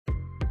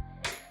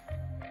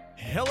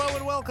Hello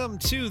and welcome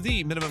to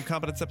the Minimum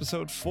Competence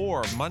episode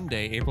for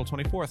Monday, April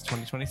 24th,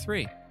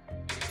 2023.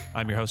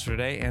 I'm your host for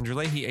today, Andrew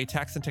Leahy, a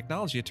tax and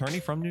technology attorney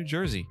from New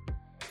Jersey.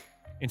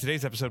 In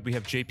today's episode, we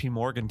have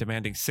JPMorgan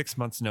demanding 6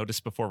 months notice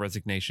before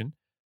resignation,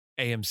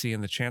 AMC in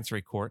the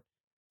Chancery Court,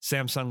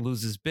 Samsung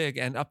loses big,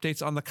 and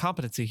updates on the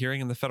competency hearing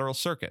in the Federal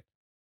Circuit.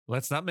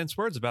 Let's not mince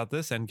words about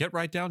this and get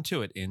right down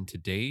to it in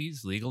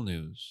today's legal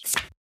news.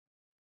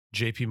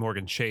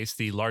 JPMorgan Chase,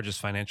 the largest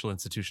financial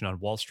institution on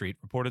Wall Street,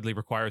 reportedly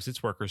requires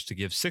its workers to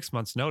give 6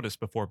 months' notice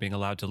before being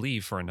allowed to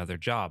leave for another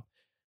job.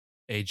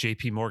 A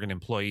JPMorgan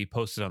employee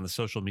posted on the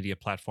social media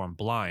platform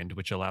Blind,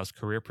 which allows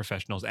career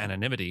professionals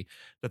anonymity,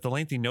 that the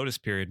lengthy notice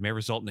period may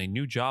result in a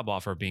new job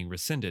offer being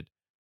rescinded.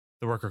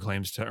 The worker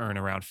claims to earn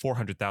around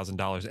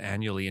 $400,000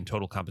 annually in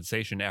total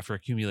compensation after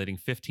accumulating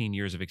 15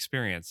 years of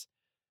experience.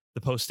 The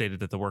post stated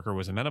that the worker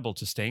was amenable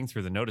to staying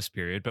through the notice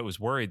period, but was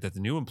worried that the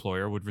new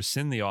employer would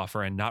rescind the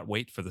offer and not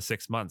wait for the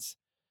 6 months.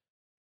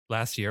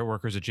 Last year,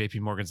 workers at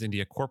JPMorgan's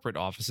India corporate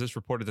offices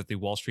reported that the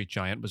Wall Street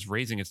giant was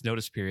raising its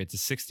notice period to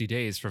 60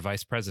 days for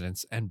vice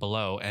presidents and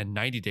below, and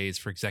 90 days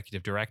for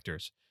executive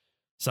directors.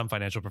 Some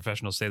financial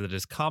professionals say that it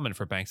is common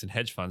for banks and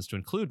hedge funds to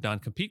include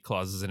non-compete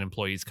clauses in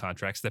employees'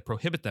 contracts that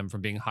prohibit them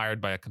from being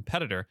hired by a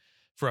competitor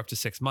for up to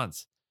 6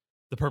 months.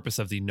 The purpose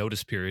of the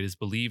notice period is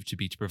believed to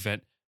be to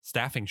prevent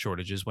staffing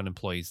shortages when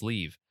employees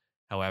leave.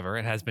 However,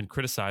 it has been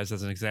criticized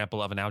as an example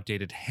of an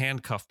outdated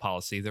handcuff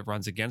policy that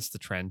runs against the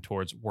trend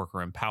towards worker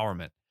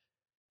empowerment.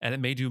 And it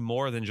may do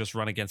more than just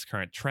run against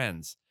current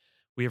trends.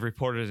 We have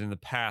reported in the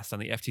past on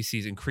the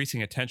FTC's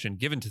increasing attention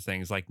given to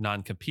things like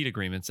non-compete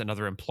agreements and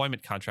other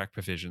employment contract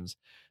provisions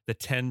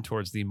that tend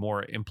towards the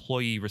more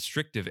employee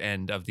restrictive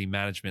end of the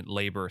management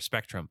labor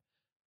spectrum.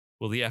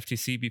 Will the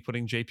FTC be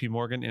putting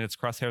JPMorgan in its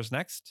crosshairs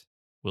next?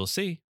 We'll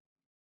see.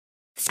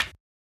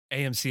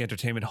 AMC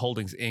Entertainment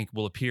Holdings, Inc.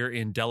 will appear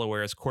in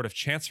Delaware's Court of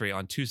Chancery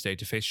on Tuesday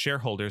to face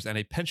shareholders and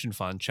a pension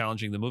fund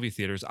challenging the movie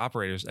theater's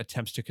operators'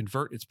 attempts to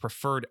convert its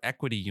preferred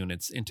equity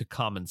units into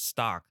common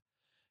stock.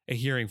 A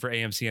hearing for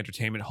AMC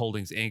Entertainment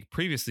Holdings, Inc.,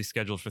 previously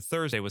scheduled for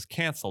Thursday, was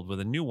canceled with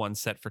a new one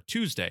set for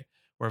Tuesday,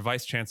 where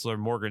Vice Chancellor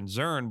Morgan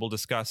Zern will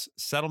discuss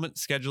settlement,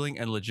 scheduling,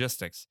 and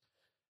logistics.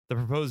 The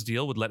proposed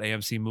deal would let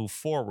AMC move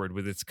forward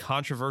with its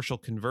controversial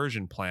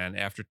conversion plan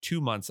after 2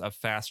 months of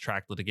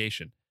fast-track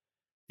litigation.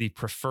 The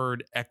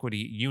preferred equity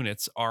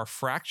units are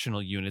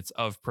fractional units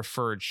of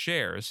preferred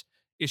shares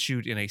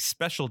issued in a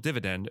special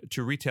dividend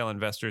to retail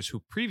investors who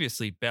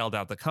previously bailed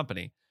out the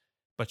company.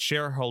 But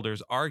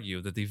shareholders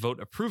argue that the vote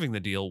approving the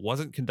deal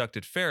wasn't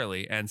conducted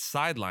fairly and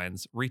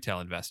sidelines retail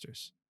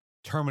investors.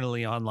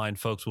 Terminally online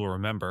folks will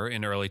remember,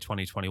 in early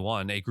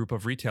 2021, a group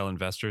of retail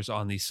investors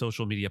on the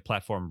social media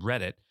platform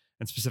Reddit,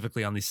 and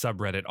specifically on the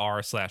subreddit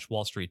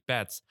r/Wall Street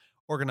Bets,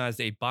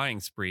 organized a buying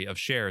spree of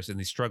shares in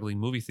the struggling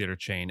movie theater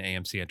chain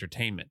AMC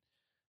Entertainment.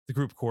 The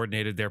group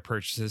coordinated their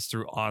purchases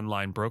through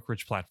online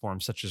brokerage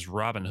platforms such as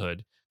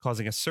Robinhood,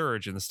 causing a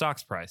surge in the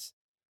stock's price.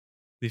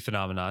 The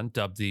phenomenon,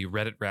 dubbed the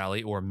Reddit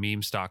rally or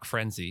meme stock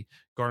frenzy,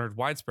 garnered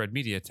widespread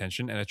media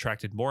attention and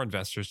attracted more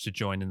investors to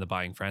join in the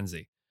buying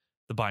frenzy.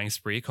 The buying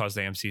spree caused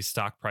AMC's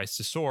stock price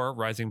to soar,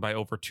 rising by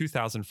over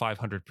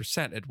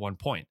 2,500% at one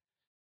point.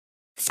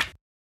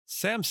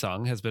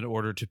 Samsung has been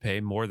ordered to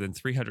pay more than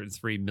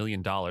 $303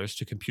 million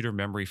to computer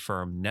memory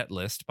firm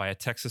Netlist by a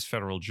Texas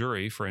federal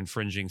jury for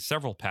infringing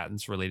several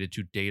patents related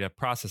to data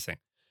processing.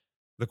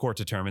 The court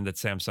determined that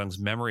Samsung's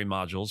memory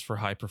modules for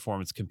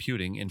high-performance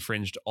computing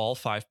infringed all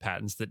 5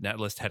 patents that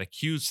Netlist had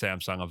accused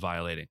Samsung of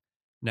violating.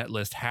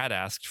 Netlist had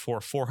asked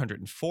for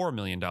 $404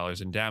 million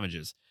in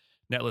damages.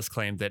 Netlist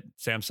claimed that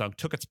Samsung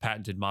took its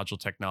patented module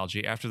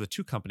technology after the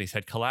two companies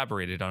had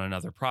collaborated on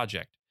another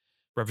project.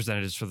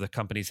 Representatives for the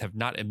companies have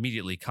not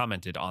immediately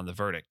commented on the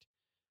verdict.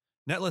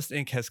 Netlist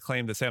Inc. has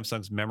claimed that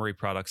Samsung's memory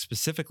products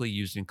specifically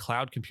used in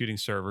cloud computing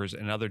servers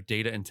and other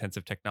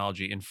data-intensive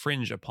technology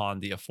infringe upon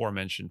the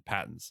aforementioned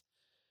patents.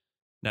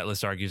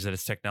 Netlist argues that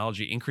its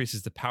technology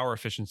increases the power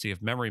efficiency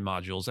of memory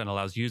modules and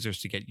allows users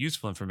to get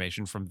useful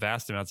information from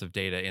vast amounts of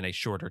data in a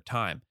shorter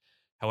time.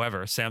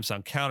 However,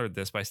 Samsung countered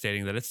this by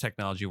stating that its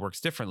technology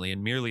works differently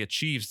and merely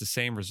achieves the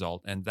same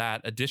result, and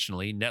that,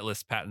 additionally,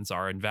 Netlist patents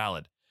are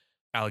invalid.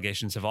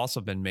 Allegations have also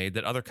been made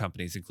that other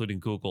companies, including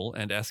Google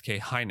and SK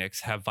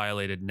Hynix, have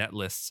violated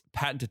Netlist's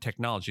patented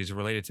technologies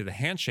related to the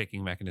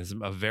handshaking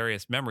mechanism of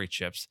various memory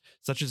chips,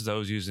 such as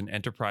those used in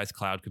enterprise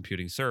cloud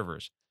computing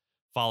servers.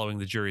 Following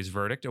the jury's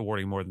verdict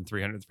awarding more than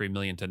 $303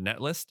 million to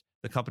Netlist,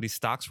 the company's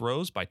stocks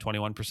rose by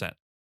 21%.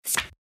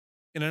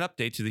 In an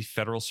update to the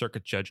Federal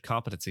Circuit judge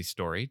competency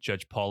story,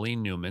 Judge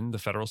Pauline Newman, the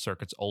Federal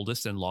Circuit's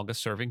oldest and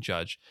longest-serving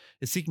judge,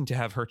 is seeking to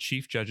have her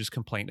chief judge's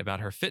complaint about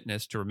her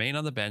fitness to remain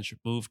on the bench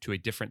moved to a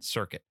different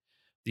circuit.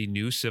 The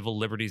New Civil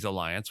Liberties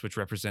Alliance, which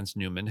represents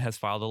Newman, has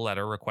filed a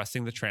letter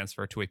requesting the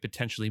transfer to a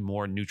potentially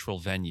more neutral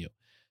venue.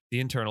 The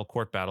internal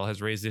court battle has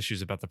raised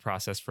issues about the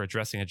process for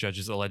addressing a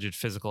judge's alleged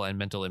physical and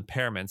mental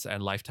impairments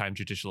and lifetime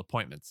judicial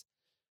appointments.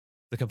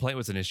 The complaint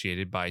was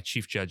initiated by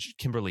Chief Judge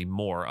Kimberly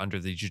Moore under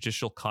the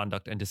Judicial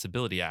Conduct and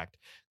Disability Act,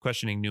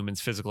 questioning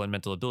Newman's physical and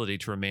mental ability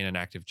to remain an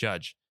active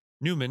judge.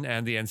 Newman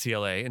and the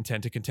NCLA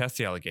intend to contest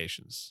the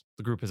allegations.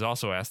 The group has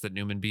also asked that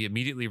Newman be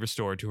immediately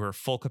restored to her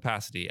full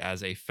capacity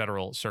as a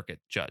federal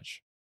circuit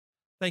judge.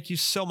 Thank you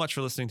so much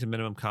for listening to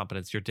Minimum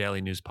Competence, your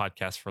daily news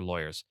podcast for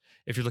lawyers.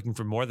 If you're looking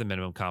for more than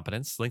Minimum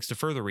Competence, links to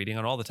further reading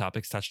on all the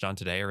topics touched on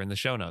today are in the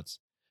show notes.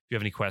 If you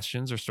have any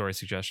questions or story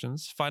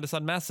suggestions, find us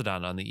on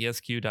Mastodon on the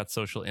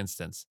esq.social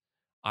instance.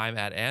 I'm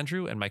at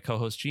Andrew, and my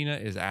co-host Gina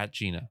is at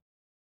Gina.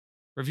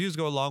 Reviews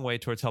go a long way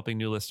towards helping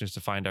new listeners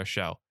to find our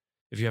show.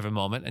 If you have a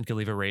moment and can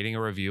leave a rating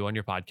or review on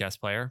your podcast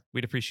player,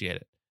 we'd appreciate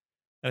it.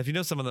 And if you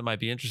know someone that might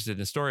be interested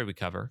in a story we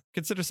cover,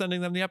 consider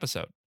sending them the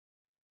episode.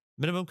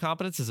 Minimum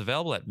Competence is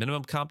available at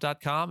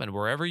minimumcomp.com and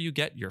wherever you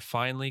get your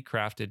finely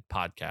crafted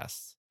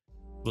podcasts.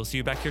 We'll see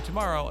you back here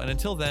tomorrow, and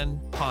until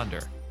then,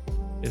 ponder.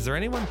 Is there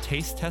anyone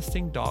taste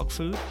testing dog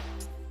food?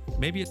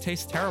 Maybe it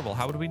tastes terrible.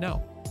 How would we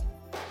know?